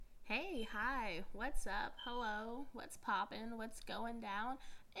Hey, hi, what's up? Hello, what's poppin'? What's going down?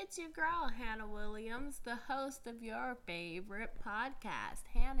 It's your girl, Hannah Williams, the host of your favorite podcast,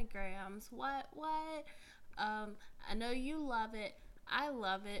 Hannagrams. What? I know you love it. I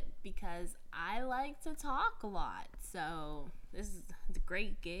love it because I like to talk a lot. So, this is a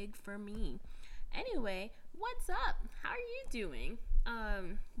great gig for me. Anyway, what's up? How are you doing?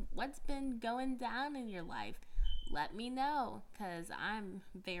 What's been going down in your life? Let me know because I'm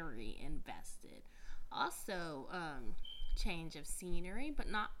very invested. Also, change of scenery, but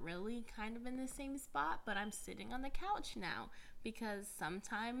not really kind of in the same spot, but I'm sitting on the couch now because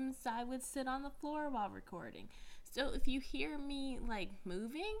sometimes I would sit on the floor while recording. So if you hear me like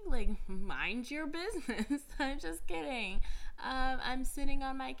moving, like mind your business. I'm just kidding. I'm sitting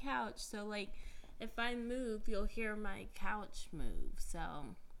on my couch, so like if I move, you'll hear my couch move. So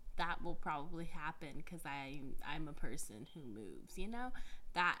that will probably happen because I'm a person who moves,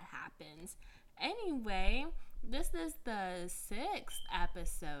 that happens. Anyway, this is the sixth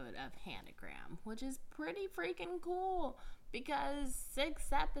episode of Hanagram, which is pretty freaking cool because 6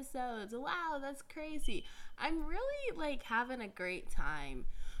 episodes. Wow, that's crazy. I'm really like having a great time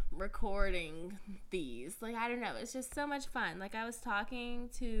recording these. Like, I don't know, it's just so much fun. Like, I was talking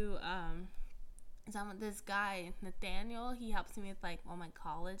to this guy Nathaniel. He helps me with like all my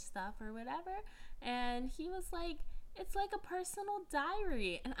college stuff or whatever, and he was like, it's like a personal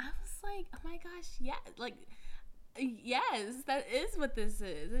diary. And I was like, oh my gosh, yeah, like, yes, that is what this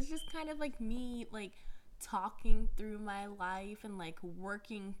is. It's just kind of like me like talking through my life and like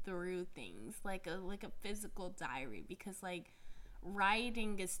working through things like a physical diary, because like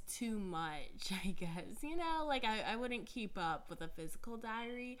writing is too much, I guess. Like I wouldn't keep up with a physical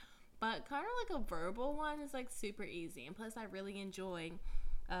diary, but kind of like a verbal one is like super easy. And plus, I really enjoy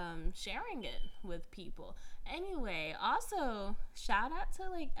sharing it with people. Anyway, also, shout out to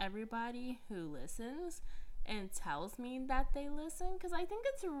like everybody who listens and tells me that they listen, because I think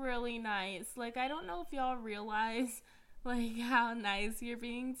it's really nice. Like, I don't know if y'all realize like how nice you're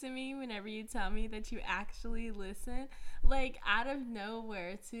being to me whenever you tell me that you actually listen, like out of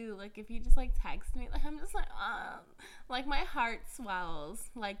nowhere too. Like if you just like text me, like I'm just like my heart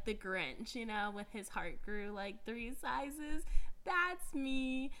swells like the Grinch, when his heart grew like 3 sizes. That's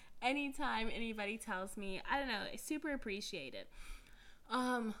me. Anytime anybody tells me, I don't know, I super appreciate it.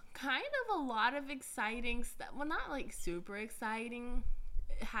 Kind of a lot of exciting stuff. Well, not like super exciting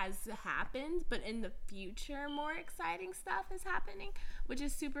has happened, but in the future, more exciting stuff is happening, which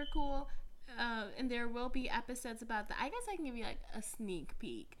is super cool. And there will be episodes about that. I guess I can give you like a sneak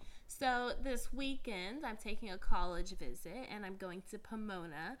peek. So this weekend, I'm taking a college visit, and I'm going to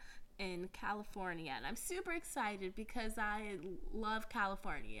Pomona in California, and I'm super excited because I love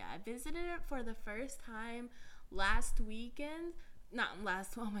California. I visited it for the first time last weekend. Not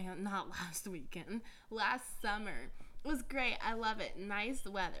last weekend. Last summer. It was great. I love it. Nice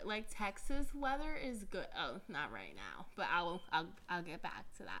weather. Like Texas weather is good. Oh, not right now, but I'll get back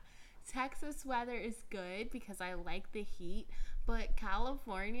to that. Texas weather is good because I like the heat, but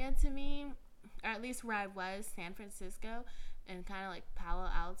California to me, or at least where I was, San Francisco and kind of like Palo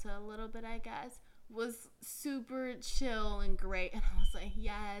Alto a little bit, I guess, was super chill and great. And I was like,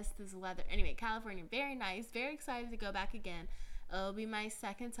 yes, this weather. Anyway, California, very nice. Very excited to go back again. It'll be my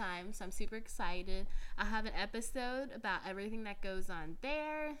second time, so I'm super excited. I have an episode about everything that goes on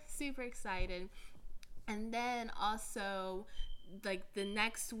there. Super excited. And then also, like the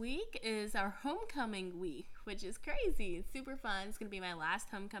next week is our homecoming week, which is crazy. It's super fun. It's gonna be my last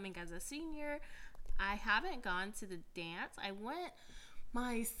homecoming as a senior. I haven't gone to the dance. I went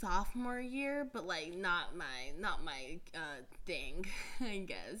my sophomore year, but like not my thing. I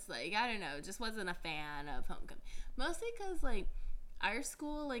guess, like, I don't know, just wasn't a fan of homecoming, mostly because like our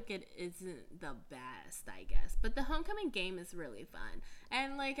school, like, it isn't the best, I guess, but the homecoming game is really fun.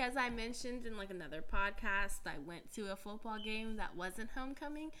 And like as I mentioned in like another podcast, I went to a football game that wasn't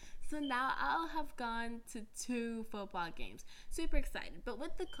homecoming, so now I'll have gone to 2 football games. Super excited. But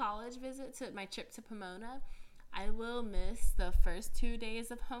with the college visit, to my trip to Pomona, I will miss the first 2 days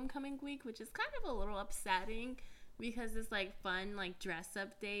of homecoming week, which is kind of a little upsetting because it's like fun, like dress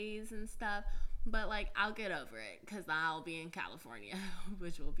up days and stuff. But like I'll get over it because I'll be in California,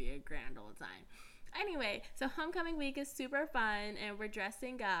 which will be a grand old time. Anyway, so homecoming week is super fun, and we're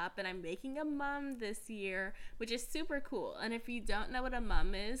dressing up, and I'm making a mum this year, which is super cool. And if you don't know what a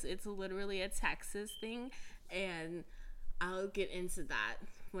mum is, it's literally a Texas thing, and I'll get into that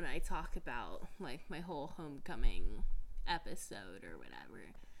when I talk about like my whole homecoming episode or whatever.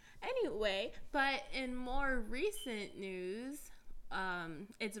 Anyway, but in more recent news,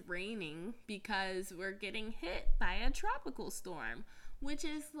 it's raining because we're getting hit by a tropical storm, which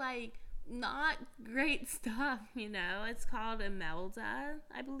is like not great stuff, you know. It's called Imelda,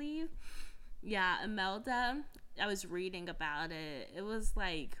 I believe. Yeah, Imelda. I was reading about it. It was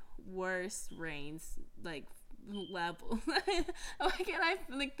like worst rains, like level. Why can't I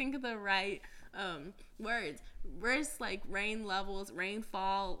like think of the right words? Worst like rain levels,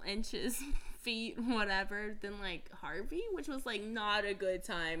 rainfall inches, feet, whatever, than like Harvey, which was like not a good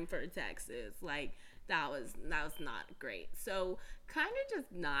time for Texas. Like that was not great. So kind of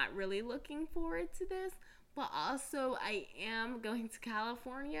just not really looking forward to this. But also, I am going to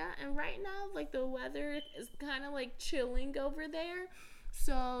California, and right now, like, the weather is kind of like chilling over there.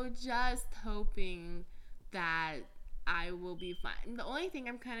 So, just hoping that I will be fine. The only thing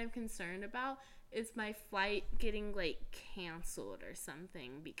I'm kind of concerned about is my flight getting like canceled or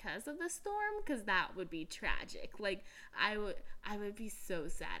something because of the storm, because that would be tragic. Like, I would be so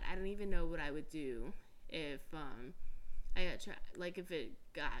sad. I don't even know what I would do if I got like if it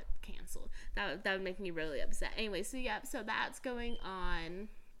got canceled. That would make me really upset. Anyway, so yeah, so that's going on.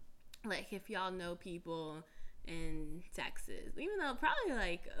 Like, if y'all know people in Texas, even though probably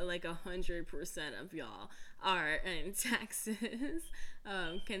like 100% of y'all are in Texas,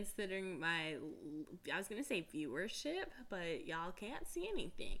 considering I was gonna say viewership, but y'all can't see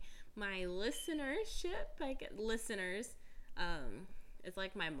anything. My listenership, I get listeners, it's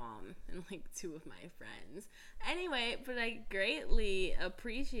like my mom and like two of my friends. Anyway, but I greatly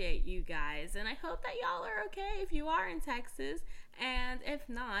appreciate you guys, and I hope that y'all are okay if you are in Texas, and if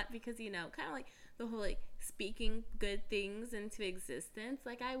not, because you know, kind of like the whole like speaking good things into existence.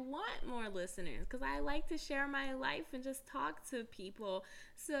 Like, I want more listeners because I like to share my life and just talk to people.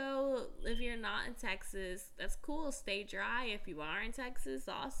 So if you're not in Texas, that's cool. Stay dry. If you are in Texas,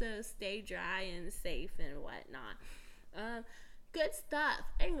 also stay dry and safe and whatnot. Good stuff.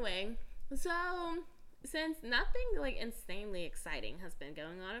 Anyway, so since nothing like insanely exciting has been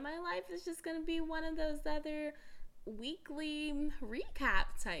going on in my life, it's just gonna be one of those other weekly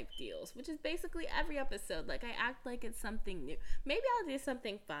recap type deals, which is basically every episode. Like, I act like it's something new. Maybe I'll do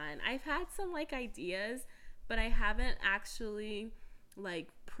something fun. I've had some like ideas, but I haven't actually like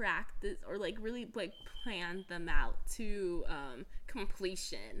practiced or like really like planned them out to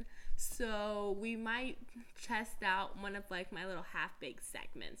completion. So we might test out one of like my little half-baked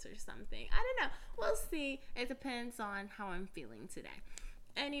segments or something. I don't know. We'll see. It depends on how I'm feeling today.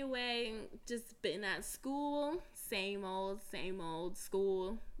 Anyway, just been at school. Same old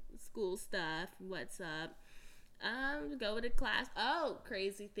school stuff. What's up? Go to class. Oh,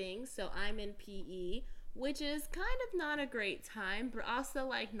 crazy thing. So I'm in PE, which is kind of not a great time, but also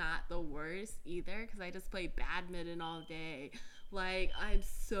like not the worst either, because I just play badminton all day. Like, I'm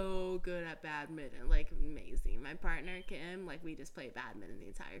so good at badminton, like amazing. My partner Kim, like, we just play badminton the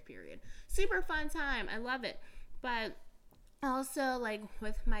entire period. Super fun time. I love it. But also, like,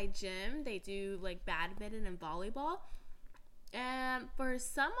 with my gym, they do like badminton and volleyball. And for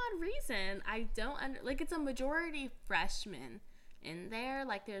some odd reason, I don't like, it's a majority freshmen in there.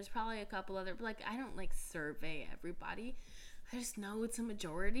 Like, there's probably a couple other, but like, I don't like survey everybody. I just know it's a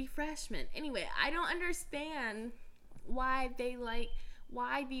majority freshman. Anyway, I don't understand why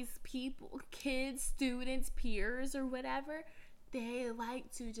these people, kids, students, peers, or whatever, they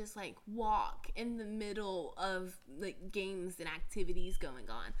like to just like walk in the middle of like games and activities going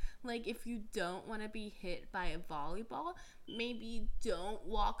on. Like, if you don't want to be hit by a volleyball, maybe don't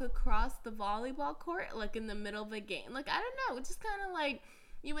walk across the volleyball court like in the middle of a game. Like, I don't know, it's just kind of like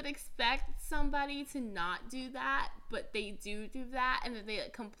you would expect somebody to not do that, but they do that, and then they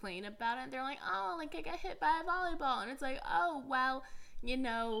like complain about it. They're like, oh, like, I got hit by a volleyball, and it's like, oh, well, you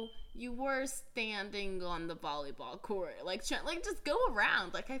know, you were standing on the volleyball court. Like, just go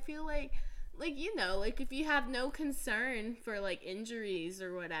around. Like, I feel like, you know, like, if you have no concern for like injuries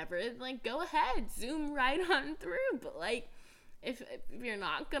or whatever, like, go ahead, zoom right on through. But like, if you're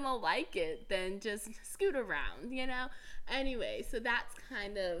not gonna like it, then just scoot around, you know? Anyway, so that's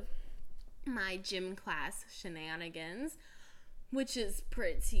kind of my gym class shenanigans, which is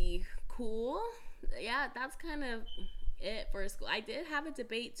pretty cool. Yeah, that's kind of it for school. I did have a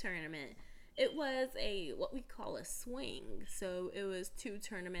debate tournament. It was what we call a swing. So it was 2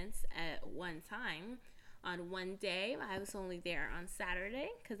 tournaments at one time on one day. I was only there on Saturday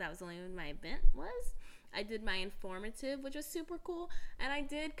because that was only when my event was. I did my informative, which was super cool, and I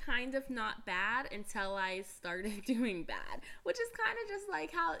did kind of not bad until I started doing bad, which is kind of just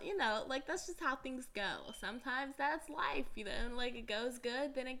like how, you know, like, that's just how things go. Sometimes that's life, you know, like, it goes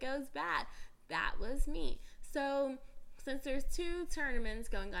good, then it goes bad. That was me. So since there's 2 tournaments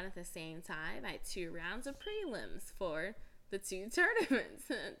going on at the same time, I had 2 rounds of prelims for the 2 tournaments.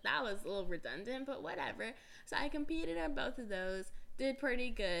 That was a little redundant, but whatever. So I competed in both of those. Did pretty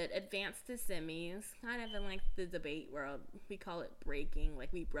good. Advanced to semis. Kind of in like the debate world, we call it breaking.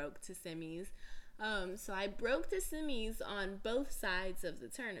 Like we broke to semis. So I broke to semis on both sides of the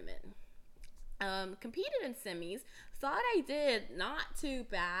tournament. Competed in semis. Thought I did not too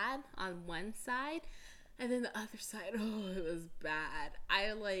bad on one side, and then the other side, oh, it was bad.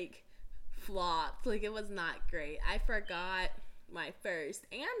 I like flopped. Like it was not great. I forgot my first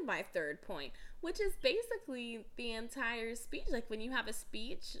and my third point, which is basically the entire speech. Like when you have a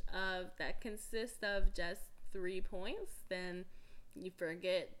speech that consists of just 3 points, then you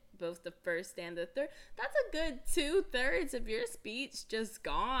forget both the first and the third. That's a good 2/3 of your speech just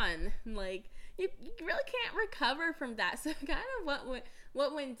gone. Like you really can't recover from that. So kind of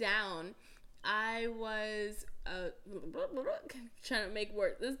what went down. I was trying to make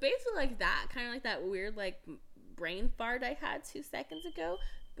words. It was basically like that, kind of like that weird like brain fart I had 2 seconds ago.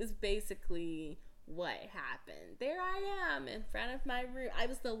 Was basically what happened. There I am in front of my room. I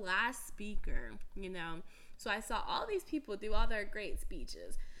was the last speaker, so I saw all these people do all their great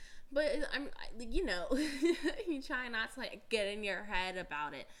speeches. But you try not to like get in your head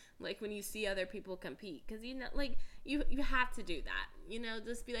about it, like when you see other people compete, because like you have to do that,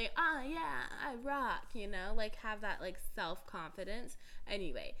 just be like, oh yeah, I rock, like have that like self-confidence.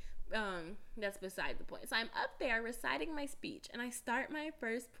 Anyway, that's beside the point. So I'm up there reciting my speech, and I start my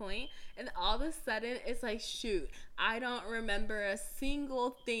first point, and all of a sudden it's like, shoot, I don't remember a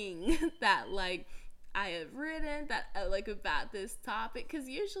single thing that like I have written that like about this topic, because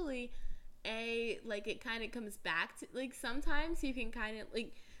usually like it kind of comes back to like sometimes you can kind of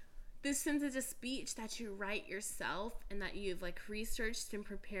like this, since it's a speech that you write yourself and that you've like researched and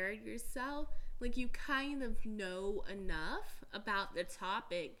prepared yourself, like you kind of know enough about the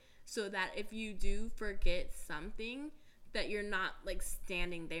topic so that if you do forget something, that you're not like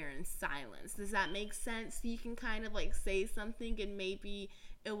standing there in silence. Does that make sense? You can kind of like say something and maybe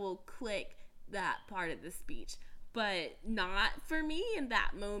it will click that part of the speech, but not for me in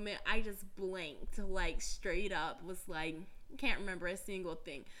that moment. I just blinked, like straight up was like, can't remember a single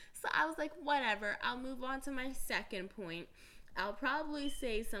thing. So I was like, whatever, I'll move on to my second point. I'll probably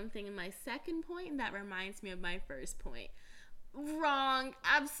say something in my second point that reminds me of my first point. Wrong,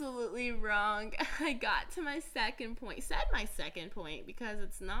 absolutely wrong. I got to my second point, said my second point, because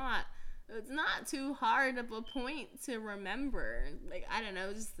it's not too hard of a point to remember. Like, I don't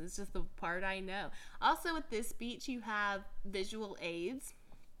know, it's just the part I know. Also, with this speech, you have visual aids.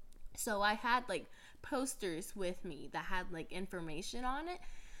 So I had like posters with me that had like information on it.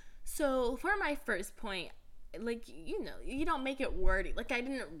 So for my first point, like, you don't make it wordy. Like, I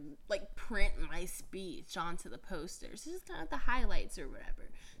didn't like print my speech onto the posters. It's just kind of the highlights or whatever.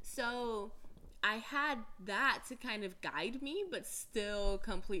 So I had that to kind of guide me, but still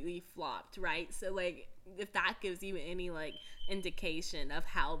completely flopped, right? So, like, if that gives you any, like, indication of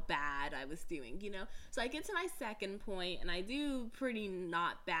how bad I was doing, So I get to my second point, and I do pretty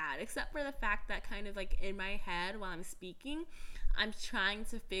not bad, except for the fact that kind of, like, in my head while I'm speaking, I'm trying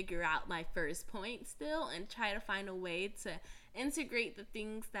to figure out my first point still and try to find a way to integrate the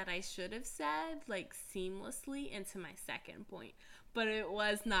things that I should have said, like, seamlessly into my second point. But it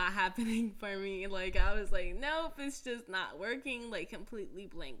was not happening for me. Like, I was like, nope, it's just not working, like, completely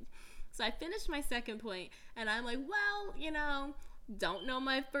blinked. So I finished my second point, and I'm like, well, don't know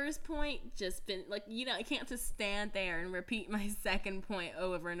my first point, just been, like, I can't just stand there and repeat my second point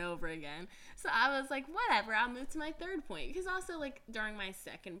over and over again. So I was like, whatever, I'll move to my third point. Because also, like, during my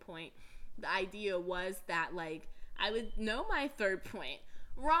second point, the idea was that, like, I would know my third point.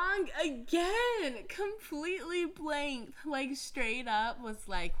 Wrong again, completely blanked, like straight up was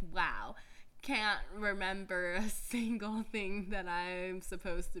like, wow, can't remember a single thing that I'm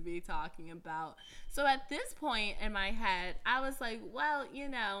supposed to be talking about. So at this point in my head, I was like, well,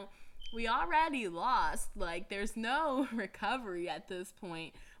 we already lost, like there's no recovery at this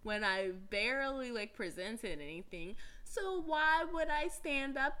point when I barely like presented anything. So why would I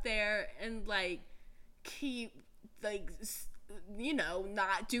stand up there and like keep like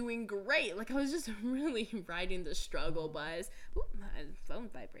not doing great? Like, I was just really riding the struggle bus. Ooh, my phone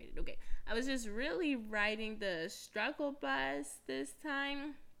vibrated. Okay. I was just really riding the struggle bus this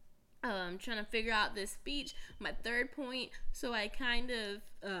time. Trying to figure out this speech, my third point. So I kind of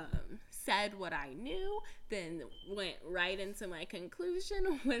said what I knew, then went right into my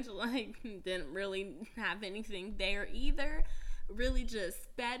conclusion, which like didn't really have anything there either. Really just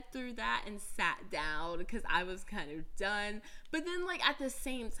sped through that and sat down because I was kind of done. But then like at the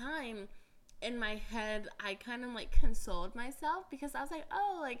same time in my head, I kind of like consoled myself because I was like,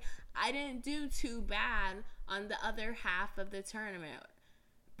 oh, like I didn't do too bad on the other half of the tournament,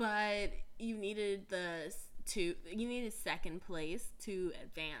 but you needed you needed second place to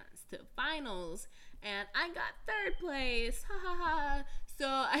advance to finals, and I got third place. Ha ha ha. So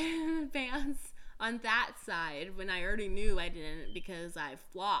I advanced on that side when I already knew I didn't because I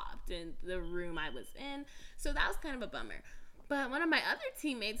flopped in the room I was in. So that was kind of a bummer. But one of my other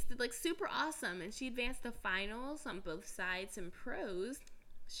teammates did like super awesome, and she advanced to finals on both sides in pros.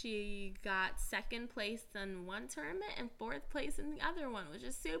 She got second place in one tournament and fourth place in the other one, which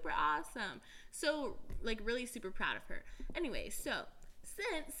is super awesome. So, like, really super proud of her. Anyway, so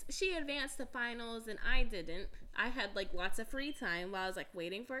since she advanced to finals and I didn't, I had like lots of free time while I was like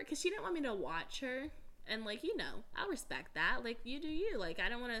waiting for it because she didn't want me to watch her. And like, I'll respect that. Like, you do you. Like, I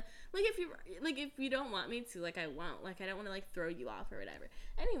don't want to, if you don't want me to, like, I won't. Like, I don't want to like throw you off or whatever.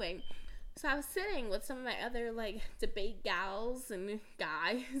 Anyway, so I was sitting with some of my other like debate gals and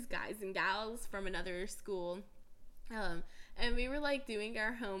guys and gals from another school. And we were like doing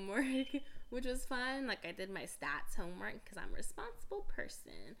our homework, which was fun. Like, I did my stats homework because I'm a responsible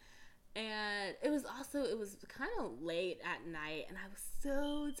person. And it was kind of late at night and I was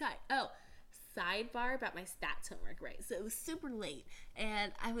so tired. Oh, sidebar about my stats homework, right? So it was super late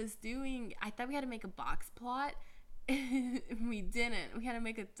and I thought we had to make a box plot. We didn't. We had to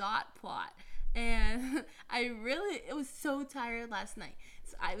make a dot plot. And it was so tired last night.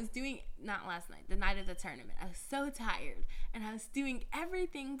 So I was not last night, the night of the tournament. I was so tired and I was doing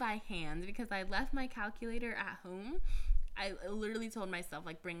everything by hand because I left my calculator at home. I literally told myself,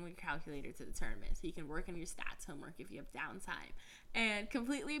 like, bring your calculator to the tournament so you can work on your stats homework if you have downtime. And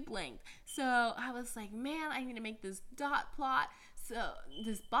completely blanked. So I was like, man, I need to make this dot plot. So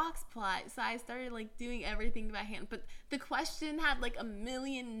this box plot. So I started like doing everything by hand. But the question had like a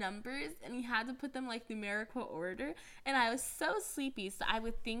million numbers and you had to put them like numerical order. And I was so sleepy. So I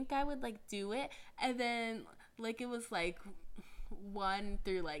would think I would like do it. And then like it was like 1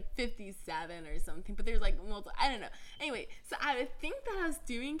 through like 57 or something, but there's like multiple, I don't know. Anyway, so I would think that I was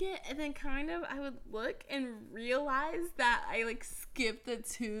doing it and then kind of I would look and realize that I like skipped a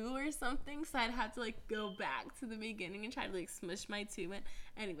 2 or something, so I'd have to like go back to the beginning and try to like smush my 2 in.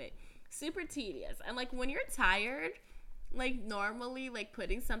 Anyway, super tedious. And like when you're tired, like normally like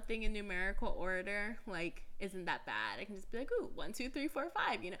putting something in numerical order like isn't that bad. I can just be like, ooh, 1 2 3 4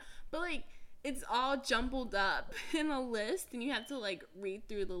 5, but like it's all jumbled up in a list and you have to like read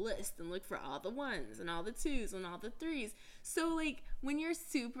through the list and look for all the 1s and all the 2s and all the 3s. So like when you're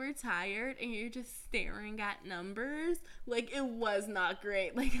super tired and you're just staring at numbers, like it was not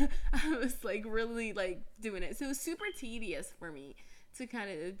great. Like I was like really like doing it. So it was super tedious for me to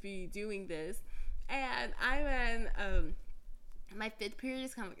kind of be doing this. And I'm in my 5th period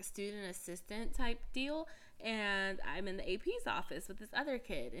is kind of like a student assistant type deal. And I'm in the AP's office with this other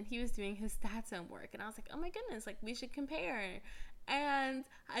kid, and he was doing his stats homework. And I was like, oh my goodness, like we should compare. And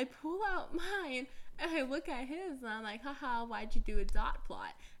I pull out mine, and I look at his, and I'm like, haha, why'd you do a dot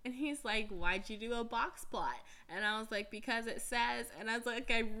plot? And he's like, why'd you do a box plot? And I was like, because it says, and I was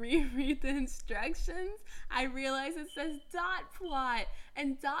like, I reread the instructions, I realize it says dot plot.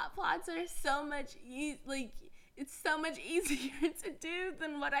 And dot plots are so much it's so much easier to do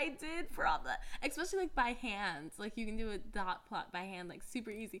than what I did for all the, especially like by hand. Like you can do a dot plot by hand, like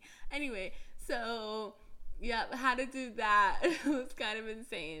super easy. Anyway, so yeah, how to do that was kind of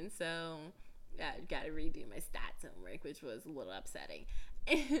insane. So yeah, got to redo my stats homework, which was a little upsetting.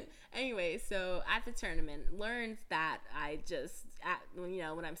 Anyway, so at the tournament, learned that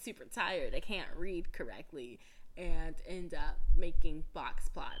when I'm super tired, I can't read correctly and end up making box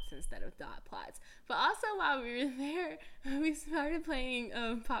plots instead of dot plots. But also while we were there, we started playing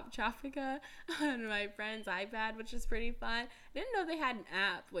Pop Tropica on my friend's iPad, which was pretty fun. Didn't know they had an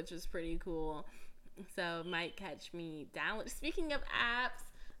app, which was pretty cool. So might catch me down. Speaking of apps,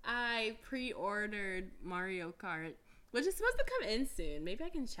 I pre-ordered Mario Kart, which is supposed to come in soon. Maybe I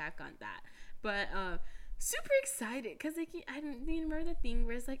can check on that. But super excited because I didn't remember the thing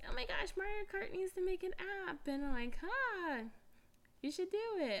where it's like, oh my gosh, Mario Kart needs to make an app, and I'm like, you should do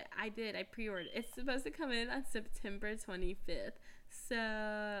it. I did. I pre-ordered. It's supposed to come in on September 25th.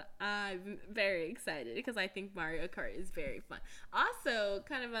 So I'm very excited because I think Mario Kart is very fun. Also,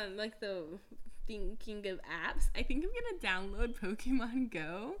 kind of on like the thinking of apps, I think I'm gonna download Pokemon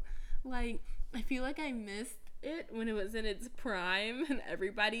Go. Like, I feel like I missed it when it was in its prime and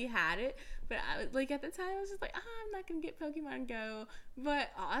everybody had it, but I like at the time I was just like, I'm not gonna get Pokemon Go. But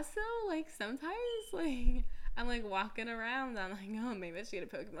also like sometimes like I'm like walking around, I'm like, oh, maybe I should get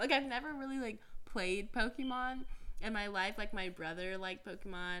a Pokemon. Like I've never really like played Pokemon in my life. Like my brother liked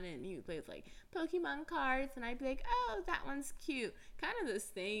Pokemon and he plays like Pokemon cards, and I'd be like, oh, that one's cute. Kind of the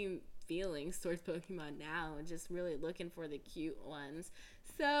same feelings towards Pokemon now, and just really looking for the cute ones.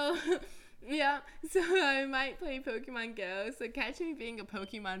 So Yeah, so I might play Pokemon Go. So catch me being a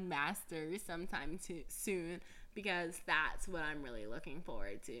Pokemon master sometime soon because that's what I'm really looking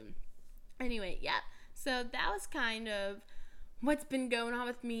forward to. Anyway, yeah. So that was kind of what's been going on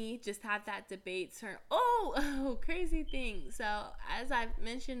with me. Just had that debate turn. Oh, crazy thing. So, as I've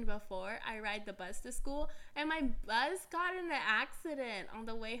mentioned before, I ride the bus to school, and my bus got in an accident on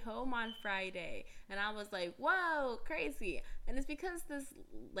the way home on Friday. And I was like, whoa, crazy. And it's because this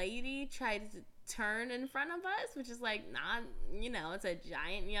lady tried to turn in front of us, which is like, not, it's a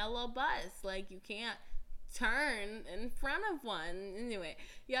giant yellow bus. Like, you can't turn in front of one. Anyway,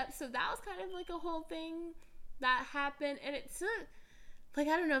 yep, so that was kind of like a whole thing that happened, and it took, like,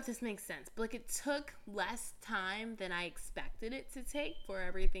 I don't know if this makes sense, but like it took less time than I expected it to take for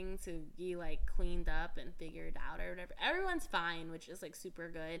everything to be like cleaned up and figured out or whatever. Everyone's fine, which is like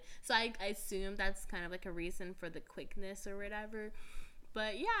super good. So I assume that's kind of like a reason for the quickness or whatever.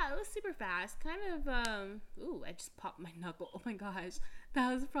 But yeah, it was super fast. Kind of, ooh, I just popped my knuckle. Oh my gosh.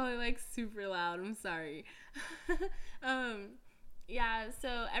 That was probably like super loud. I'm sorry. Yeah,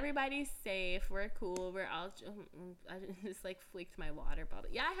 so everybody's safe. We're cool. We're all. I just like flicked my water bottle.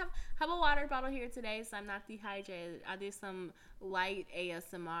 Yeah, I have a water bottle here today, so I'm not dehydrated. I'll do some light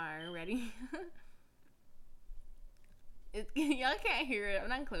ASMR. Ready? Y'all can't hear it. I'm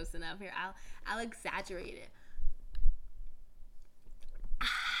not close enough here. I'll exaggerate it.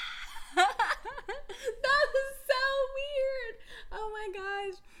 That was so weird. Oh my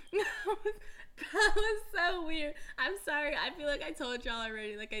gosh. That was so weird. I'm sorry. I feel like I told y'all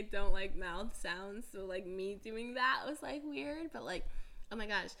already, like, I don't like mouth sounds. So, like, me doing that was, like, weird. But, like, oh my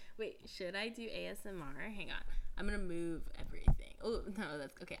gosh. Wait, should I do ASMR? Hang on. I'm going to move everything. Oh, no,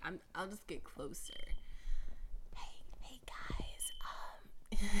 that's okay. I'll just get closer. Hey, guys.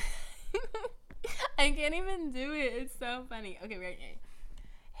 I can't even do it. It's so funny. Okay, right now.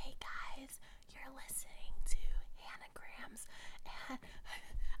 Hey, guys. You're listening to Anagrams. And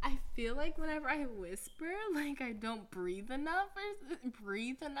I feel like whenever I whisper, like I don't breathe enough or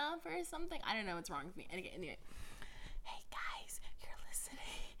something. I don't know what's wrong with me. Anyway. Hey guys, you're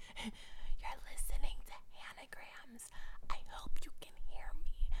listening to Anagrams. I hope you can hear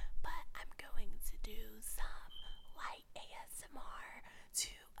me, but I'm going to do some light ASMR to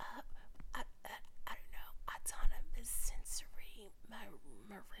I don't know, autonomous sensory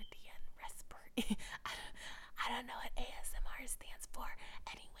meridian respiratory. I don't know what ASMR stands for.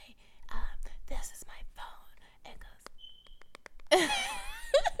 Anyway, this is my phone. It goes.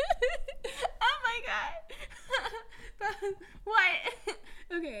 Oh my god. What?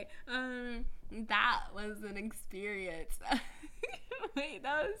 Okay. That was an experience. Wait,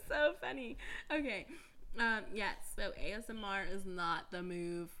 that was so funny. Okay. Yes. So ASMR is not the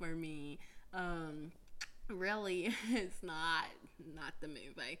move for me. Really, it's not the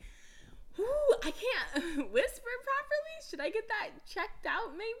move. I can't whisper properly. Should I get that checked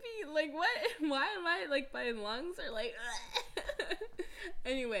out maybe? Like, what? Why am I, like, my lungs are like,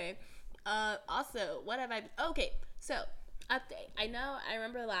 Anyway, also, what have I, okay, so, update. I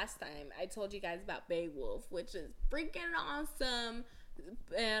remember last time I told you guys about Beowulf, which is freaking awesome.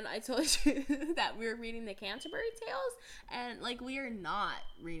 And I told you that we were reading the Canterbury Tales, and like we are not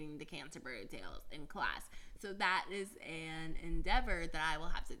reading the Canterbury Tales in class. So that is an endeavor that I will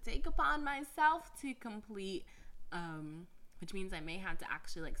have to take upon myself to complete, which means I may have to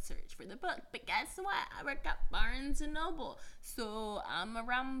actually like search for the book. But guess what? I work at Barnes and Noble, so I'm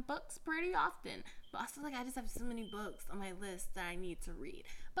around books pretty often. But also, like, I just have so many books on my list that I need to read.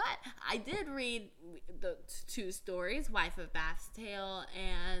 But I did read the two stories, Wife of Bath's Tale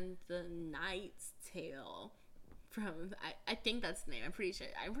and The Knight's Tale. From, I think that's the name. I'm pretty sure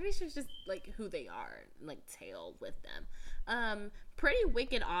it's just like who they are, like Tale with them. Pretty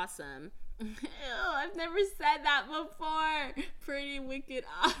wicked awesome. Ew, I've never said that before. Pretty wicked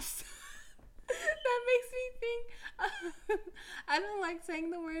awesome. That makes me think. I don't like saying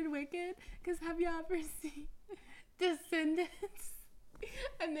the word wicked because have you ever seen Descendants?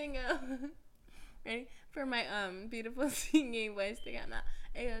 And then go ready for my beautiful singing voice to get that.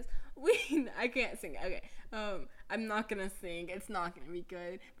 It goes, I can't sing. Okay. I'm not gonna sing. It's not gonna be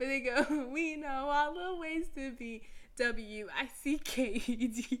good. But they go, we know all the ways to be WICKED.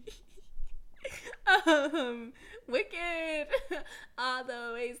 Wicked. All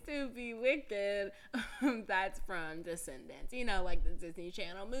the ways to be wicked. That's from Descendants. You know, like the Disney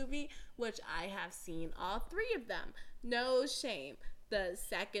Channel movie, which I have seen all three of them. No shame. The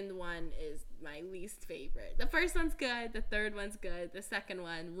second one is my least favorite. The first one's good. The third one's good. The second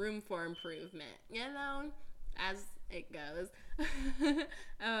one, room for improvement. You know, as it goes.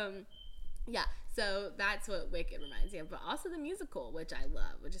 Yeah, so that's what Wicked reminds me of, but also the musical, which I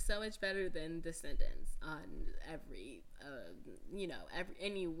love, which is so much better than Descendants on every,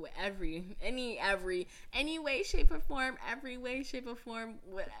 any way, shape, or form, every way, shape, or form,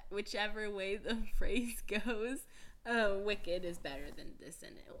 whichever way the phrase goes. Wicked is better than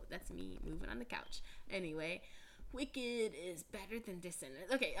Descendants. Oh, that's me moving on the couch. Anyway, Wicked is better than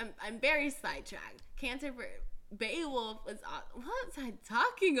Descendants. Okay, I'm very sidetracked. Canterbury. Beowulf was what was I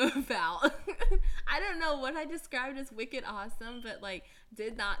talking about? I don't know what I described as wicked awesome, but like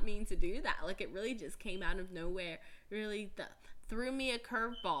did not mean to do that. Like it really just came out of nowhere. Really threw me a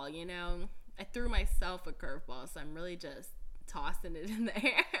curveball, you know. I threw myself a curveball, so I'm really just tossing it in the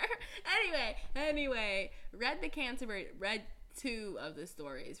air. anyway, read two of the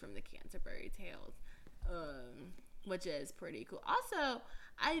stories from the Canterbury Tales, which is pretty cool. Also,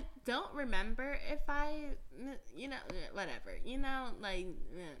 I don't remember if whatever, like,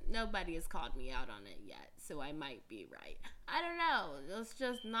 nobody has called me out on it yet, so I might be right. I don't know. Let's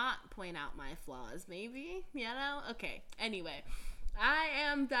just not point out my flaws, maybe, Okay, anyway. I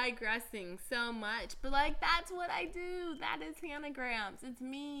am digressing so much, but like that's what I do. That is Hanagrams. It's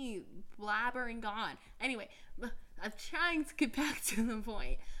me blabbering on. Anyway, I'm trying to get back to the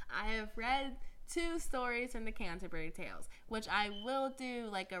point. I have read two stories from the Canterbury Tales, which I will do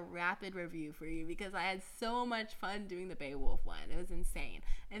like a rapid review for you because I had so much fun doing the Beowulf one. It was insane.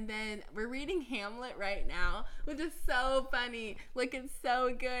 And then we're reading Hamlet right now, which is so funny. Like it's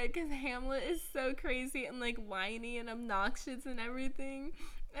so good because Hamlet is so crazy and like whiny and obnoxious and everything.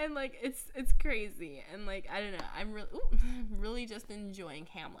 And like it's crazy. And like I don't know, I'm really just enjoying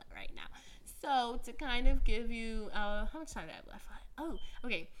Hamlet right now. So to kind of give you how much time do I have left? Oh,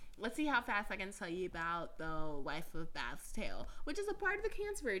 okay. Let's see how fast I can tell you about the Wife of Bath's tale, which is a part of the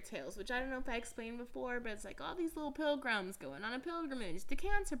Canterbury Tales, which I don't know if I explained before, but it's like all these little pilgrims going on a pilgrimage to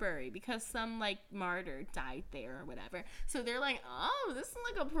Canterbury because some like martyr died there or whatever. So they're like, oh, this is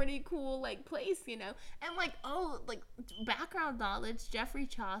like a pretty cool like place, And like, oh, like background knowledge, Geoffrey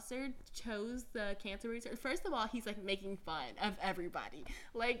Chaucer chose the Canterbury Tales. First of all, he's like making fun of everybody.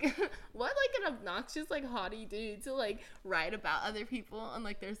 Like, what like an obnoxious like haughty dude to like write about other people on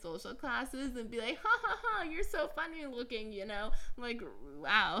like their social classes and be like, ha ha ha, you're so funny looking, like,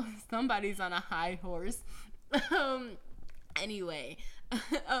 wow, somebody's on a high horse. Anyway,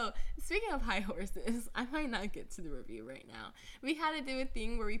 oh, speaking of high horses, I might not get to the review right now. We had to do a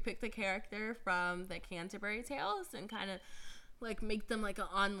thing where we picked a character from the Canterbury Tales and kind of like make them like an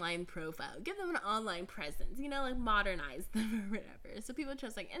online profile, give them an online presence, like modernize them or whatever. So people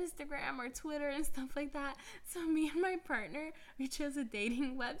chose like Instagram or Twitter and stuff like that. So me and my partner, we chose a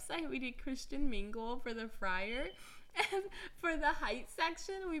dating website. We did Christian Mingle for the Friar. And for the height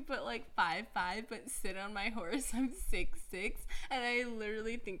section, we put like 5'5", but sit on my horse, I'm 6'6", and I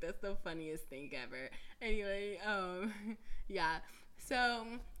literally think that's the funniest thing ever. Anyway, yeah. So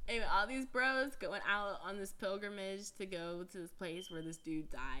anyway, all these bros going out on this pilgrimage to go to this place where this dude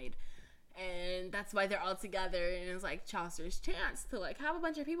died. And that's why they're all together, and it's like Chaucer's chance to like have a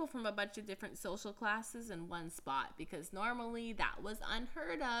bunch of people from a bunch of different social classes in one spot, because normally that was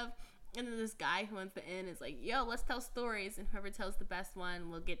unheard of. And then this guy who owns the inn is like, yo, let's tell stories, and whoever tells the best one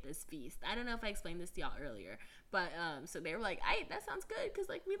will get this feast. I don't know if I explained this to y'all earlier, but so they were like, hey, that sounds good, because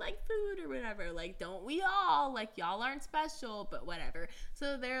like we like food or whatever. Like, don't we all? Like, y'all aren't special, but whatever.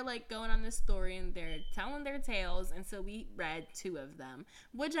 So they're like going on this story and they're telling their tales, and so we read two of them,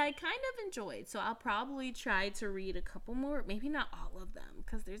 which I kind of enjoyed. So I'll probably try to read a couple more, maybe not all of them,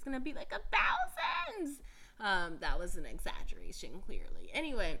 because there's gonna be like 1,000. That was an exaggeration, clearly.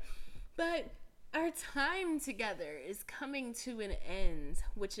 Anyway. But our time together is coming to an end,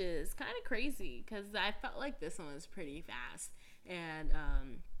 which is kind of crazy because I felt like this one was pretty fast and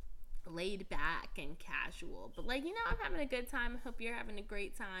laid back and casual. But like, I'm having a good time. I hope you're having a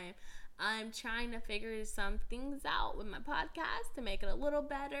great time. I'm trying to figure some things out with my podcast to make it a little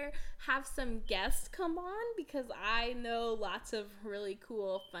better. Have some guests come on because I know lots of really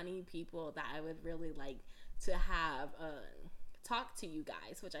cool, funny people that I would really like to have talk to you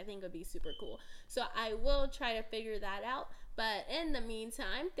guys, which I think would be super cool. So I will try to figure that out. But in the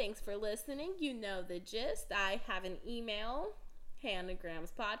meantime, thanks for listening. You know the gist. I have an email,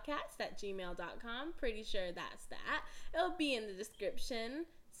 hanagramspodcast@gmail.com. Pretty sure that's that. It'll be in the description.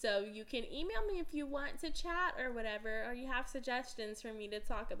 So you can email me if you want to chat or whatever, or you have suggestions for me to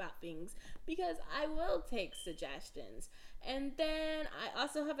talk about things, because I will take suggestions. And then I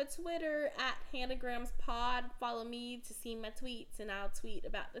also have a Twitter @HanagramsPod. Follow me to see my tweets, and I'll tweet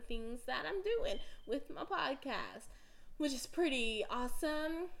about the things that I'm doing with my podcast. which is pretty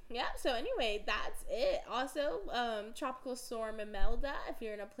awesome. Yeah, so anyway, that's it. Also, Tropical Storm Imelda, if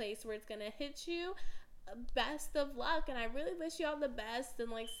you're in a place where it's going to hit you, best of luck, and I really wish you all the best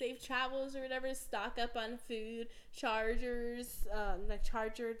and like safe travels or whatever. Stock up on food, chargers, like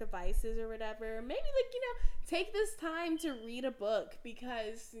charger devices or whatever. Maybe like, take this time to read a book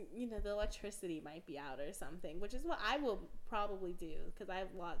because the electricity might be out or something, which is what I will probably do because I have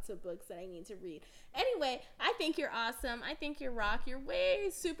lots of books that I need to read. Anyway, I think you're awesome. I think you're rock. You're way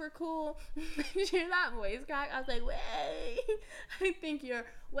super cool. Hear that voice crack? I was like, way. I think you're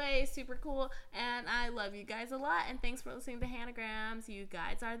way super cool, and I love you guys a lot, and thanks for listening to Hanagrams. You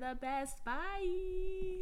guys are the best. Bye.